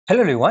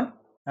Hello everyone,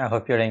 I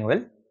hope you're doing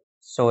well.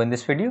 So in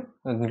this video,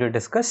 we're going to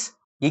discuss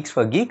Geeks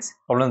for Geeks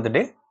problem of the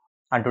day,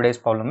 and today's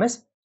problem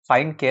is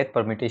find kth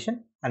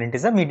permutation, and it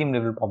is a medium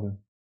level problem.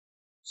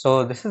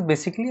 So this is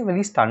basically a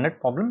very standard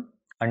problem,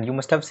 and you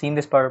must have seen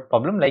this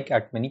problem like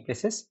at many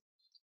places,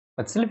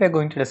 but still we are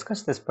going to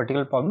discuss this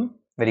particular problem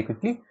very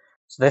quickly.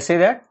 So they say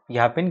that we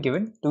have been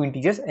given two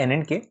integers n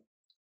and k,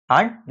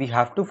 and we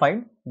have to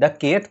find the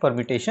kth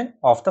permutation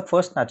of the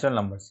first natural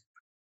numbers.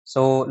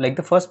 So like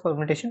the first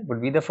permutation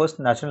would be the first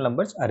natural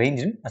numbers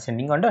arranged in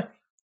ascending order,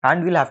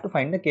 and we'll have to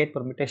find the kth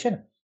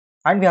permutation,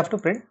 and we have to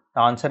print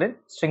the answer in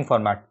string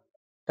format.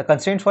 The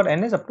constraint for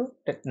n is up to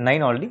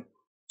 9 only.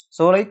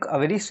 So like a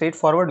very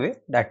straightforward way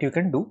that you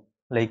can do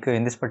like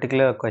in this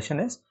particular question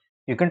is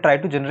you can try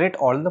to generate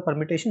all the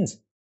permutations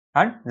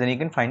and then you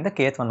can find the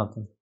kth one of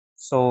them.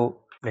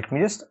 So let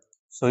me just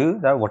show you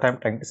that what I'm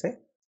trying to say.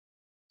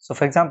 So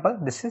for example,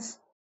 this is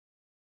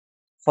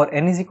for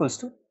n is equals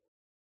to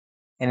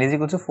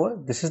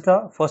 4, this is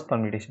the first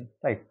permutation,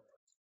 right?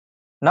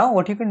 Now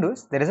what you can do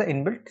is there is an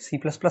inbuilt C++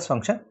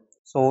 function.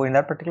 So in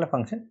that particular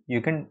function,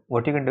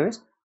 what you can do is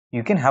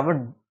you can have a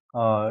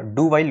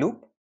do while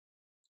loop,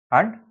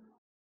 and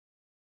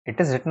it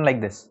is written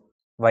like this: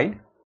 while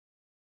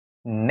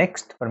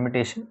next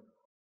permutation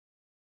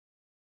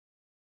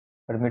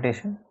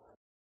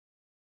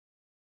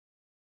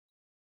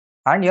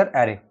and your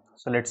array.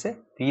 So let's say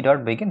v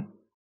dot begin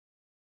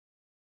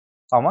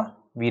comma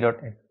v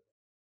dot end.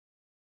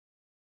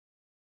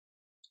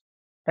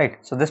 Right,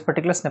 so this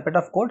particular snippet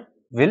of code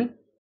will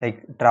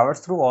like traverse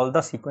through all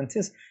the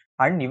sequences,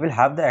 and you will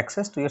have the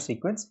access to your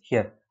sequence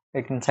here,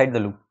 like inside the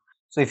loop.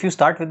 So if you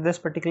start with this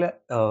particular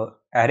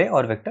array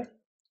or vector,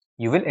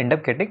 you will end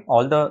up getting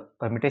all the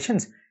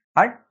permutations,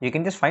 and you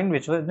can just find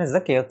which one is the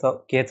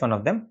kth one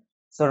of them.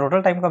 So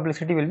total time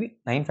complexity will be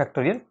 9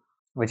 factorial,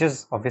 which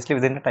is obviously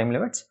within the time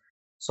limits.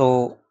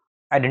 So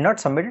I did not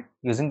submit it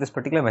using this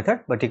particular method,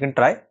 but you can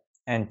try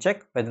and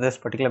check whether this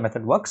particular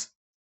method works.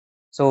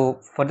 So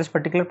for this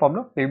particular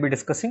problem, we will be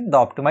discussing the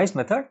optimized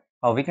method,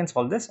 how we can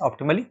solve this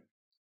optimally.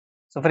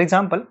 So for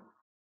example,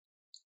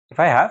 if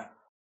I have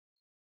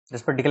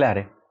this particular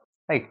array,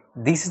 right,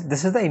 this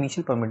is the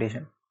initial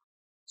permutation.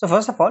 So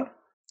first of all,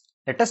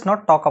 let us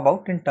not talk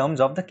about in terms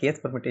of the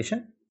kth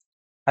permutation.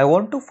 I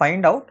want to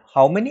find out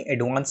how many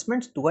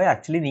advancements do I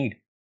actually need.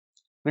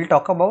 We'll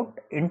talk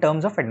about in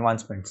terms of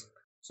advancements.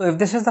 So if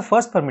this is the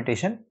first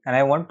permutation and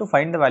I want to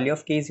find the value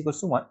of k is equals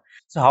to 1,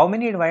 so how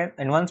many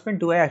advancement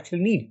do I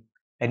actually need?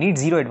 I need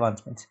 0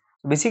 advancements.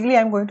 So basically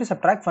I am going to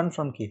subtract 1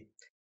 from k.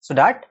 So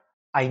that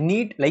I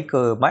need like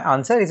my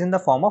answer is in the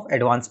form of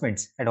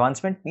advancements.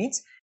 Advancement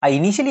means I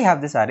initially have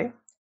this array.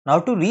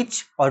 Now to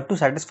reach or to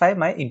satisfy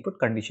my input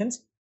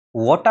conditions,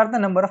 what are the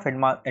number of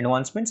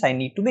advancements I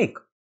need to make,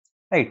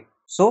 right?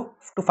 So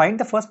to find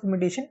the first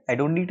permutation, I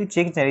don't need to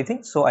change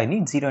anything, so I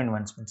need 0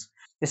 advancements.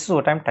 This is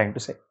what I'm trying to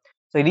say.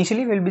 So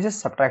initially we'll be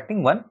just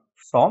subtracting 1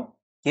 from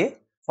k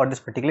for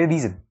this particular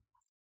reason.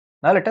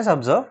 Now let us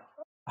observe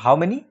how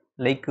many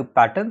like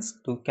patterns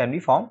can be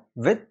formed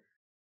with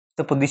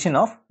the position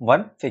of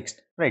 1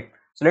 fixed, right?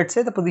 So let's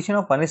say the position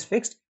of 1 is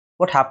fixed.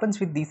 What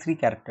happens with these three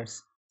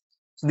characters?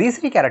 So these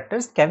three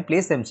characters can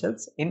place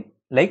themselves in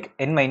like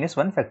n minus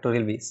 1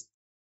 factorial ways,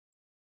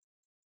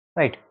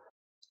 right?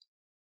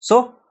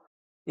 So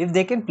if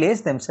they can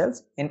place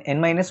themselves in n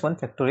minus 1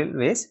 factorial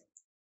ways,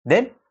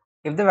 then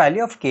if the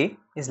value of k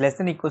is less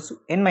than or equals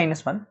to n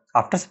minus 1,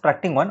 after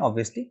subtracting 1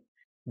 obviously,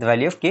 the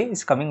value of k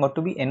is coming out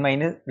to be n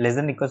minus less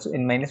than or equals to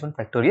n minus 1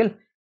 factorial,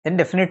 then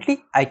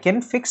definitely I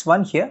can fix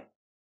 1 here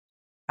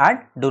and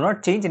do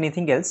not change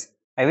anything else.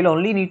 I will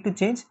only need to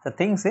change the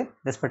things in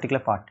this particular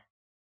part,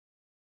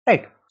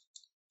 right?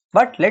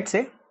 But let's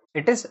say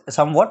it is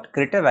somewhat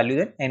greater value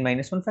than n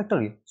minus 1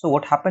 factorial. So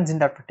what happens in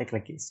that particular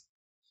case?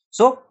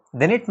 So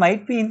then it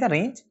might be in the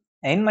range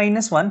n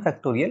minus 1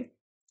 factorial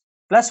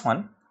plus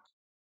 1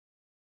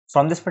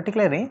 from this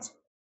particular range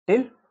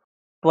till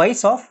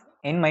twice of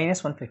n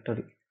minus 1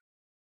 factorial,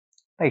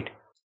 right?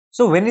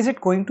 So when is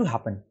it going to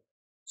happen?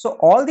 So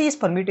all these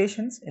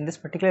permutations in this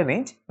particular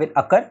range will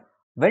occur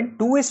when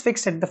 2 is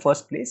fixed at the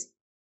first place,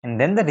 and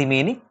then the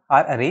remaining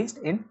are arranged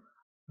in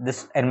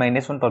this n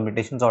minus 1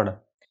 permutations order.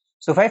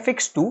 So if I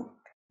fix 2,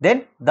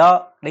 then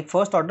the like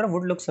first order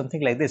would look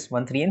something like this: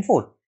 1, 3 and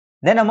 4.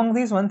 Then among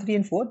these 1, 3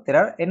 and 4, there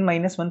are n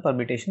minus 1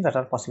 permutations that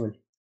are possible,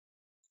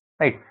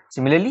 right?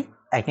 Similarly,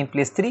 I can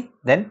place 3,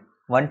 then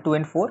 1, 2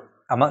 and 4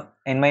 among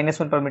n minus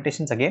 1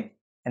 permutations again,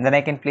 and then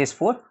I can place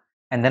 4,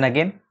 and then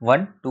again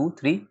 1, 2,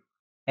 3,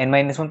 n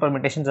minus 1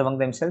 permutations among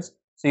themselves.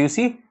 So you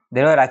see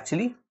there are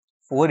actually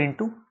 4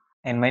 into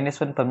n minus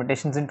 1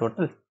 permutations in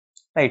total,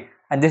 right?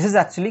 And this is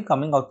actually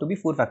coming out to be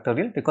 4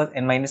 factorial because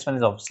n minus 1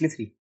 is obviously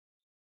 3,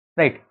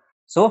 right?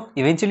 So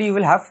eventually you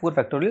will have 4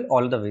 factorial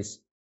all the ways.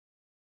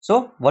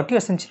 So what you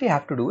essentially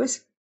have to do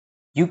is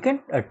you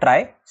can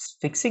try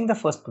fixing the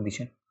first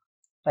position,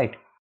 right?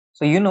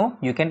 So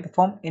you can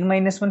perform n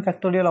minus 1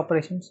 factorial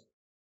operations.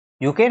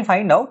 You can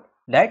find out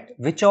that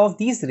which of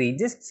these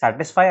ranges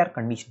satisfy our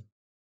condition,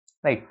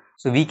 right?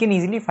 So we can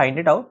easily find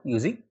it out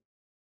using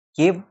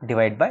k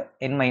divided by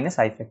n minus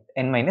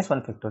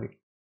 1 factorial,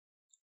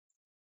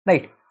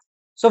 right?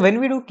 So when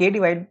we do k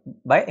divided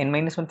by n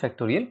minus 1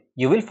 factorial,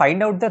 you will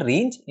find out the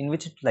range in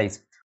which it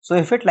lies. So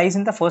if it lies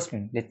in the first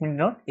range, let me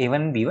note a1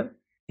 and b1.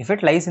 If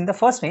it lies in the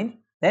first range,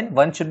 then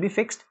 1 should be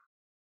fixed,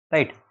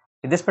 right?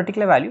 If this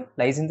particular value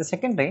lies in the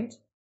second range,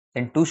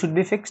 then 2 should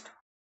be fixed,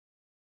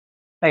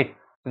 right?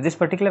 If this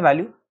particular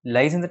value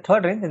lies in the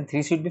third range, then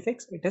 3 should be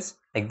fixed. It is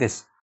like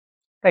this,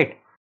 right?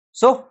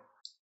 So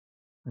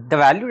the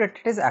value that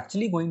it is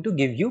actually going to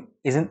give you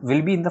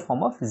will be in the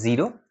form of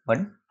 0,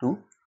 1, 2,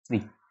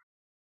 3,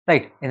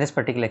 right, in this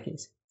particular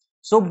case.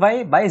 So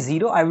by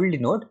 0 I will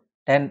denote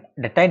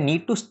that I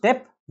need to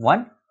step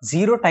 1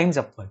 0 times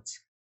upwards.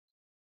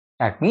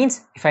 That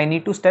means if I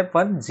need to step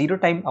 1 0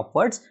 time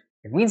upwards,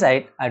 it means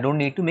I don't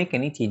need to make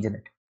any change in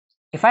it.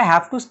 If I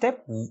have to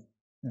step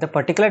the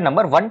particular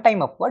number 1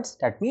 time upwards,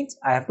 that means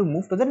I have to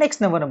move to the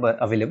next number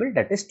available,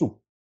 that is 2,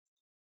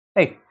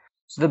 right?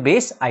 So the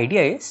base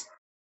idea is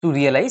to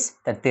realize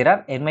that there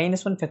are n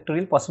minus 1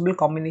 factorial possible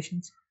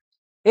combinations.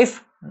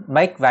 If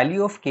my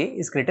value of k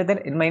is greater than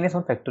n minus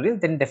 1 factorial,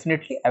 then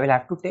definitely I will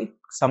have to take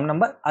some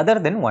number other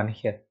than 1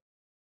 here,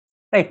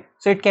 right?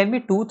 So it can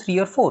be 2, 3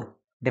 or 4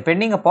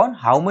 depending upon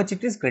how much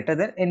it is greater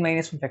than n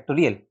minus 1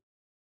 factorial,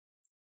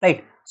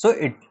 right? So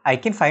I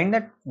can find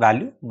that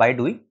value by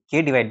doing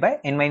k divided by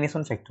n minus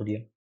 1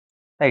 factorial,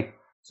 right?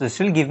 So this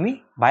will give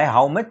me by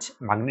how much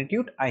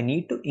magnitude I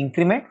need to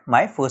increment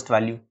my first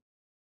value.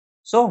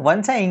 So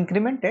once I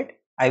increment it,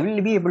 I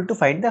will be able to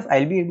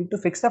I'll be able to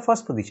fix the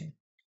first position.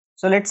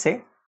 So let's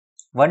say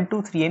 1,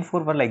 2, 3 and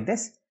 4 were like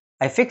this.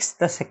 I fixed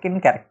the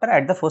second character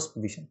at the first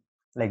position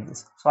like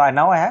this. So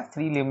now I have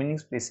 3 remaining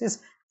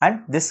spaces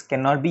and this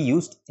cannot be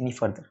used any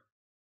further,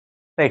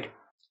 right?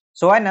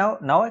 So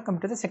now I come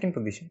to the second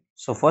position.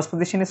 So first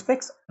position is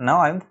fixed. Now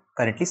I am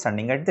currently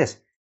standing at this.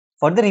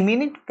 For the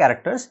remaining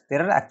characters,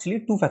 there are actually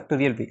 2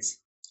 factorial ways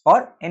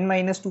or n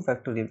minus 2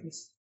 factorial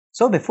ways.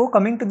 So before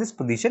coming to this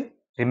position,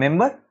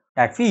 remember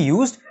that we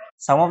used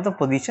some of the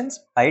positions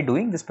by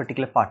doing this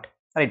particular part,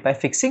 right? By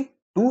fixing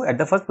 2 at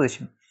the first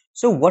position.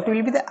 So what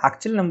will be the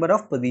actual number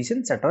of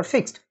positions that are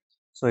fixed?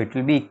 So it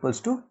will be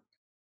equals to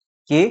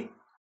k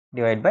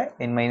divided by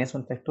n minus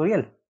 1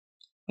 factorial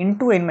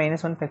into n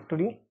minus 1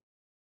 factorial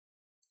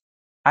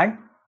and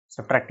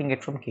subtracting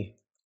it from k,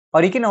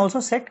 or you can also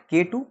set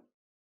k to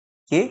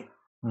k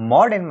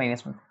mod n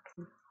minus 1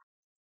 factorial.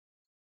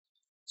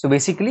 So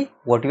basically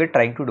what we are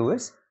trying to do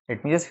is,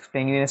 let me just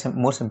explain you in a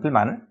more simple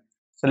manner.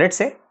 So let's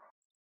say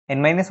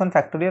n minus 1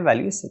 factorial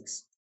value is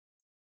 6,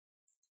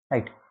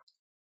 right,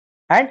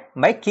 and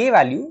my k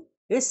value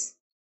is,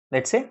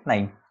 let's say,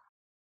 9,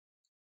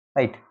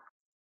 right?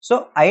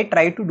 So I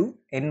try to do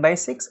n by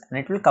 6 and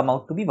it will come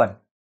out to be 1.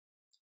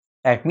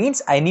 That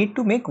means I need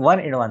to make one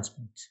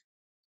advancement,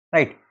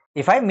 right?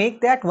 If I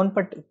make that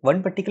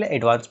one particular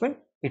advancement,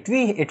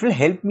 it will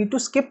help me to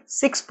skip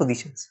 6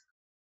 positions.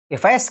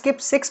 If I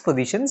skip 6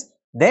 positions,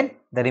 then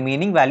the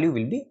remaining value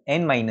will be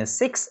n minus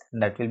 6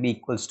 and that will be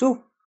equals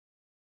to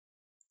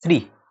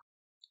 3,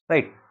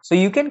 right? So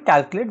you can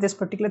calculate this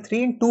particular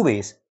 3 in 2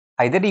 ways.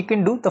 Either you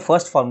can do the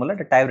first formula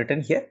that I have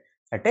written here,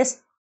 that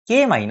is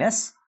k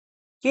minus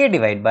k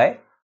divided by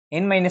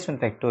n minus 1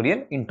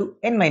 factorial into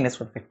n minus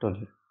 1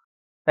 factorial,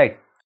 right?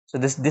 So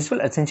this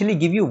will essentially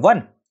give you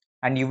 1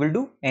 and you will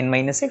do n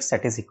minus 6,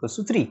 that is equals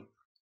to 3,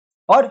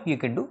 or you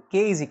can do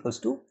k is equals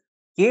to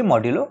k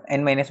modulo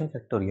n minus 1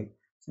 factorial.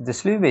 So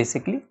this will be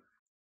basically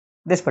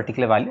this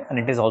particular value and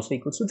it is also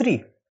equals to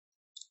 3,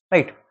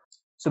 right?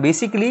 So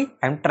basically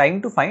I am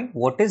trying to find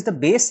what is the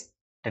base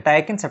that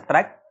I can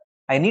subtract.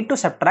 I need to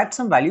subtract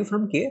some value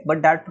from k,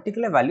 but that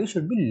particular value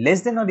should be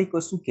less than or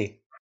equals to k,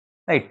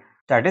 right?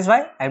 That is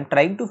why I am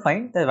trying to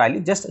find the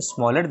value just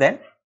smaller than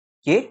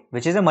k,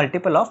 which is a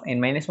multiple of n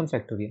minus 1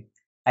 factorial.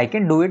 I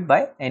can do it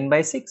by n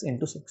by 6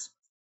 into 6,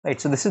 right?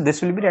 So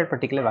this will be that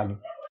particular value.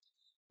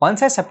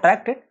 Once I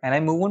subtract it and I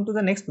move on to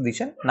the next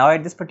position, now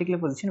at this particular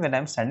position when I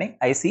am standing,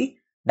 I see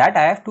that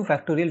I have 2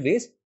 factorial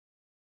ways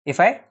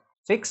if I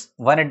fix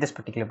 1 at this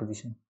particular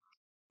position.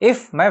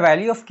 If my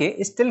value of k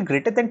is still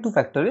greater than 2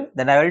 factorial,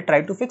 then I will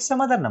try to fix some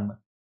other number,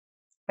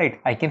 right?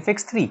 I can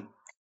fix 3.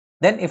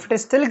 Then if it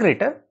is still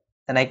greater,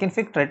 then I can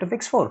try to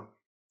fix 4.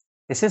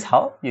 This is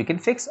how you can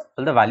fix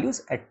all the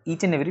values at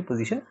each and every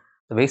position.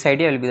 The base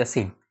idea will be the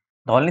same.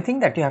 The only thing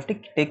that you have to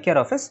take care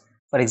of is,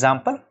 for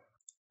example,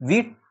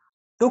 we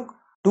took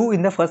 2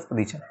 in the first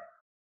position,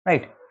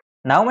 right?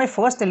 Now my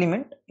first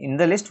element in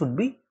the list would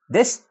be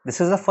this. This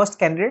is the first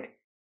candidate,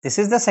 this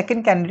is the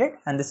second candidate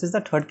and this is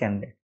the third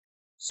candidate.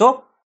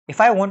 So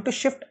if I want to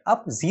shift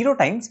up 0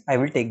 times, I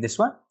will take this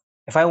one.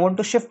 If I want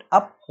to shift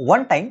up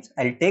 1 times,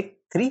 I will take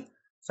 3.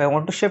 If I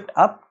want to shift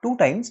up 2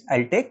 times, I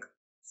will take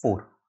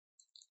 4,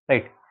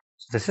 right?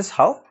 So this is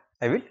how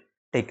I will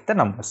take the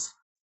numbers.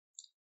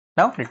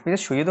 Now let me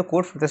just show you the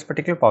code for this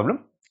particular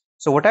problem.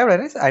 So what I have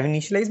done is I have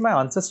initialized my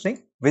answer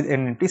string with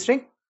an empty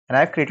string and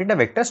I have created a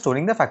vector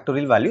storing the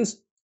factorial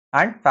values,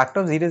 and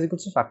factor of 0 is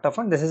equals to factor of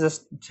 1. This is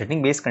just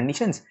setting base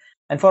conditions,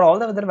 and for all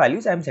the other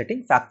values I am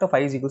setting factor of I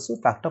is equals to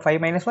factor of I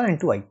minus 1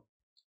 into I.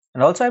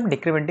 and also I am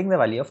decrementing the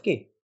value of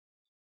k.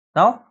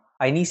 Now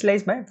I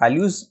initialize my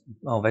values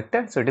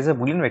vector, so it is a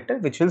boolean vector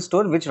which will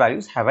store which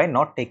values have I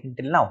not taken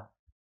till now.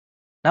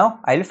 Now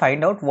I will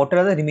find out what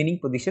are the remaining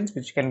positions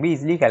which can be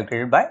easily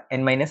calculated by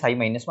n minus I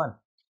minus 1.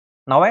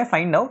 Now I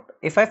find out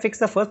if I fix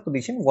the first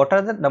position, what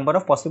are the number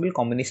of possible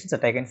combinations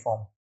that I can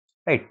form,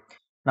 right?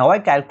 Now I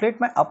calculate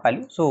my up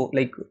value. So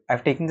like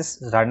I've taken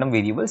this random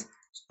variables.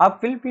 So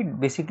up will be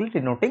basically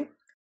denoting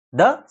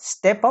the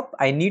step up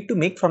I need to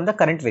make from the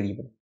current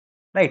variable,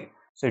 right?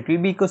 So it will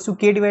be equals to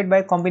k divided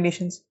by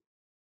combinations.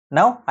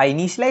 Now I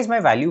initialize my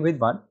value with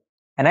 1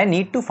 and I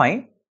need to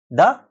find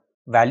the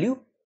value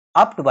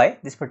upped by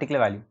this particular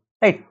value,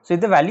 right? So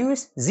if the value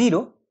is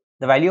 0,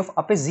 the value of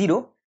up is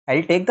 0, I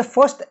will take the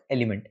first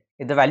element.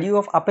 If the value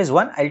of up is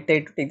 1, I will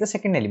take the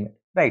second element,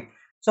 right?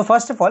 So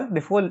first of all,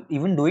 before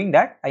even doing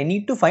that, I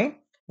need to find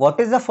what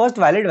is the first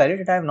valid value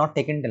that I have not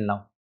taken till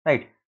now,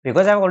 right?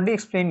 Because I have already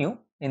explained you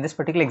in this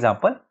particular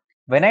example,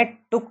 when I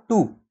took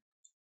 2,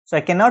 so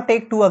I cannot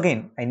take 2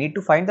 again. I need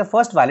to find the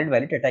first valid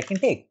value that I can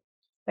take,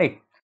 right?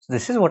 So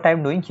this is what I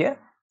am doing here.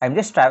 I am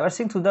just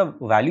traversing through the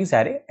values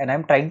array and I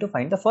am trying to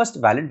find the first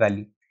valid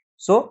value.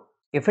 So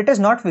if it is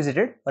not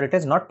visited or it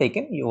is not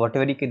taken,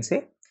 whatever you can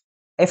say,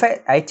 if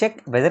I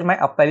check whether my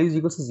up value is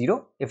equal to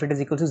 0, if it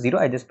is equal to 0,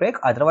 I just break,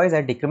 otherwise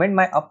I decrement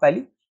my up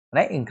value and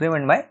I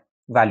increment my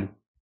value.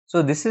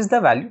 So this is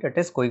the value that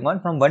is going on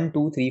from 1,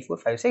 2, 3, 4,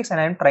 5, 6 and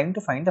I am trying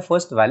to find the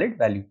first valid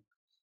value.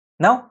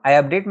 Now I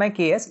update my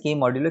k as k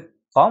modulo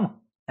form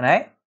and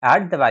I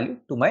add the value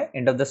to my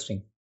end of the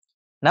string.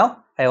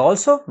 Now I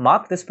also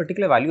mark this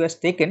particular value as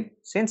taken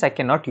since I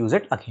cannot use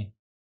it again,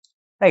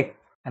 right?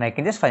 And I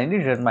can just finally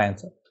return my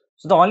answer.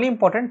 So the only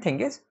important thing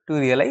is to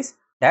realize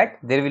that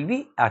there will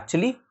be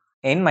actually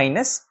n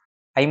minus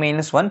I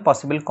minus 1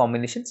 possible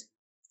combinations.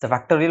 The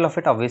factorial of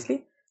it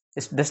obviously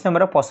is this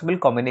number of possible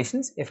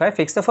combinations if I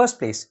fix the first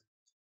place.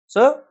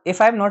 So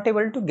if I am not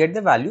able to get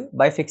the value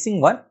by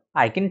fixing 1,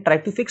 I can try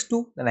to fix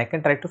 2, then I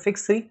can try to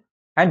fix 3,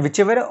 and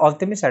whichever of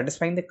them is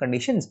satisfying the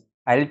conditions,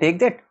 I will take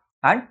that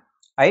and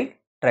I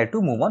try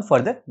to move on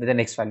further with the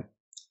next value.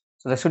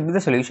 So this should be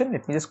the solution.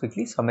 Let me just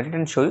quickly submit it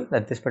and show you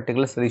that this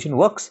particular solution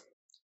works.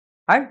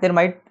 And there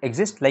might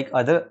exist like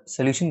other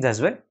solutions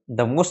as well.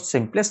 The most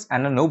simplest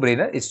and a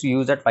no-brainer is to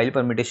use that while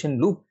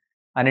permutation loop,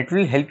 and it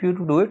will help you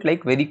to do it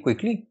like very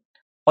quickly.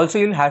 Also,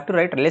 you'll have to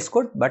write less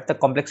code, but the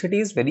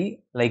complexity is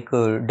very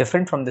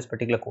different from this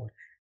particular code.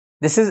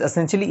 This is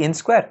essentially n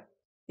square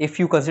if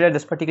you consider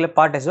this particular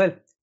part as well,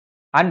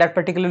 and that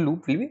particular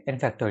loop will be n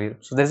factorial.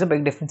 So there is a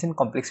big difference in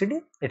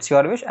complexity. It's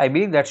your wish. I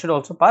believe that should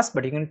also pass,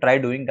 but you can try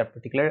doing that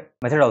particular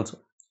method also.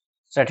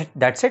 So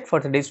that's it for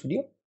today's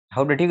video. I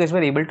hope that you guys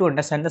were able to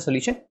understand the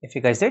solution. If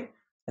you guys did,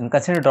 then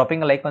consider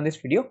dropping a like on this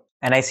video.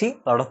 And I see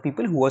a lot of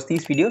people who watch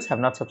these videos have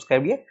not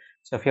subscribed yet.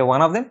 So if you're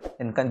one of them,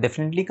 then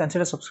definitely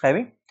consider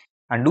subscribing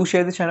and do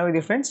share the channel with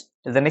your friends.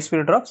 Till the next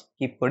video drops,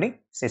 keep coding,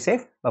 stay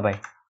safe, bye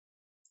bye.